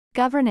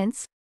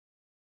Governance.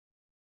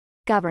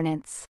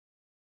 Governance.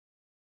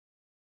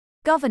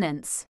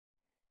 Governance.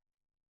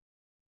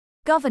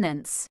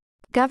 Governance.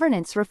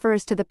 Governance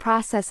refers to the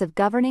process of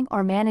governing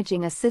or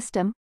managing a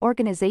system,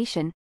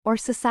 organization, or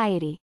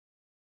society.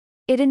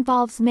 It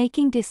involves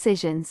making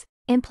decisions,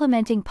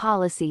 implementing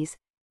policies,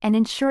 and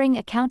ensuring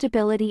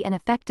accountability and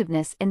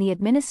effectiveness in the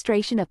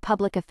administration of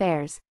public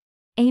affairs,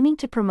 aiming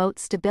to promote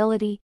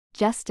stability,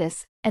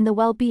 justice, and the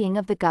well-being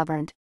of the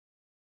governed.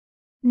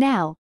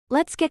 Now,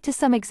 let's get to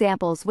some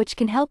examples which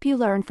can help you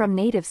learn from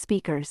native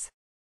speakers.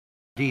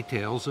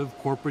 Details of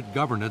corporate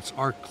governance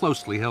are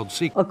closely held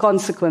secret. A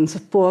consequence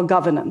of poor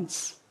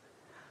governance,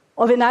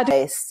 of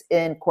inadequate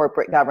in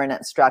corporate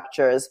governance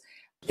structures.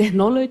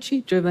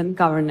 Technology-driven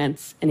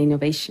governance and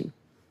innovation.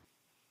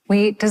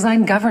 We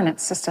design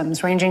governance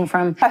systems ranging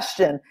from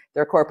Question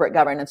their corporate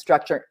governance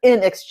structure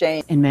in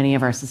exchange. In many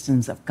of our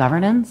systems of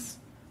governance,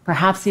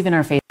 perhaps even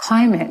our faith.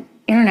 Climate,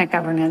 internet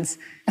governance,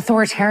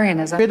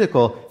 authoritarianism.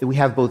 Critical that we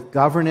have both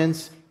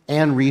governance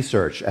and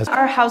research. As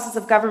our houses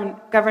of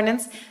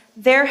governance,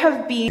 there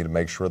have been to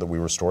make sure that we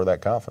restore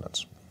that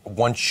confidence.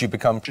 Once you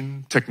become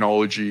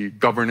technology,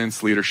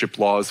 governance, leadership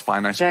laws,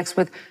 finance. Projects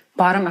with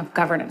bottom-up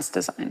governance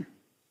design.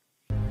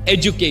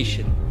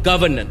 Education,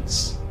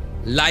 governance,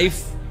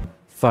 life.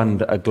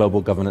 Fund a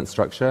global governance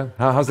structure.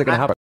 How's it going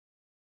to happen?